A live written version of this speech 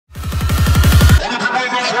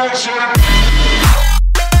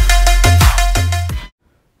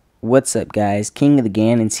What's up guys, King of the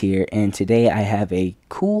Ganons here, and today I have a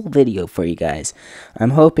cool video for you guys. I'm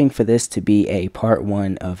hoping for this to be a part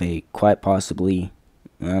 1 of a quite possibly,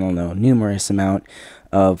 I don't know, numerous amount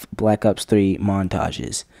of Black Ops 3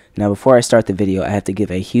 montages. Now before I start the video, I have to give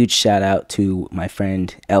a huge shout out to my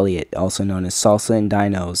friend Elliot, also known as Salsa and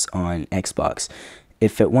Dinos on Xbox.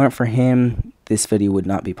 If it weren't for him, this video would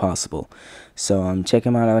not be possible. So check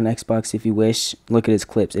him out on Xbox if you wish. Look at his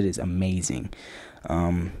clips, it is amazing.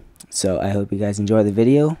 So I hope you guys enjoy the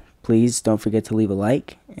video. Please don't forget to leave a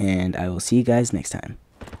like, and I will see you guys next time.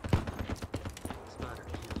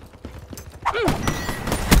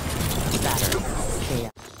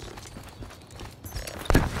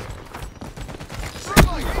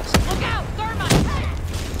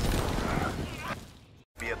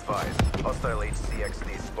 Be advised, hostile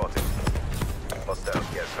HCXD spotted. Hostile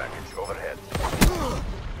care package overhead.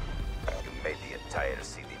 You made the entire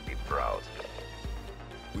CDP proud.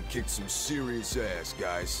 We kicked some serious ass,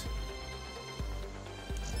 guys.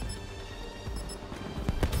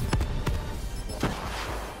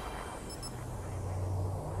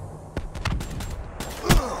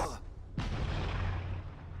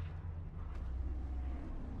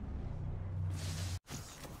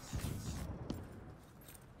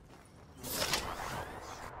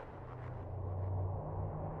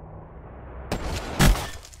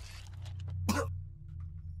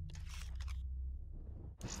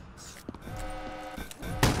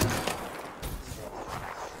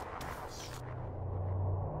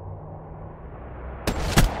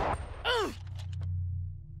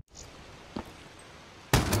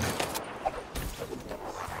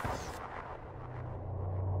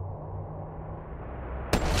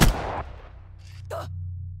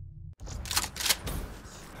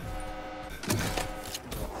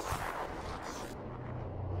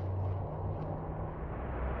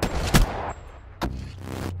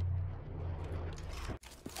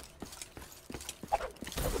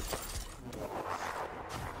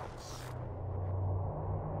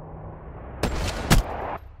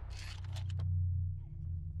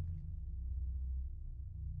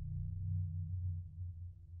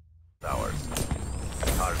 Ours.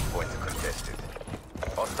 Hard point contested.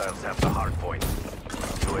 Hostiles have the hard point.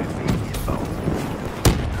 UAV inbound.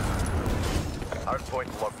 Hard point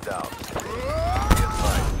locked down.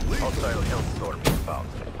 Inside. Hostile Hellstorm inbound.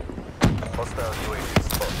 Hostile UAV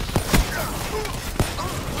spotted.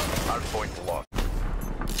 Hard point locked.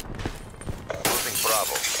 Losing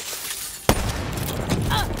Bravo.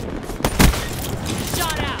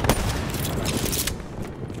 Shot out!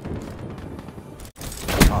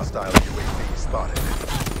 Hostile UAV spotted.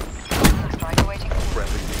 Strike awaiting.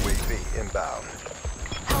 Friendly UAV inbound.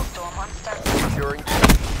 Hellstorm on start. Securing.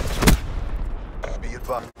 Be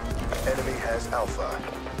advised. Enemy has Alpha.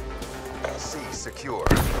 C secure.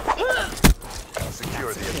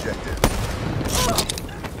 Secure the objective.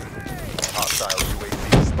 Hostile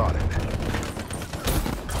UAV spotted.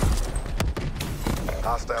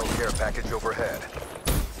 Hostile care package overhead.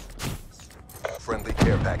 Friendly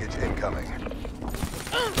care package incoming.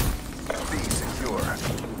 B secure.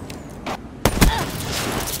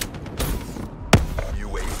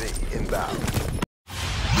 UAV inbound.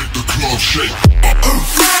 Make the club shake.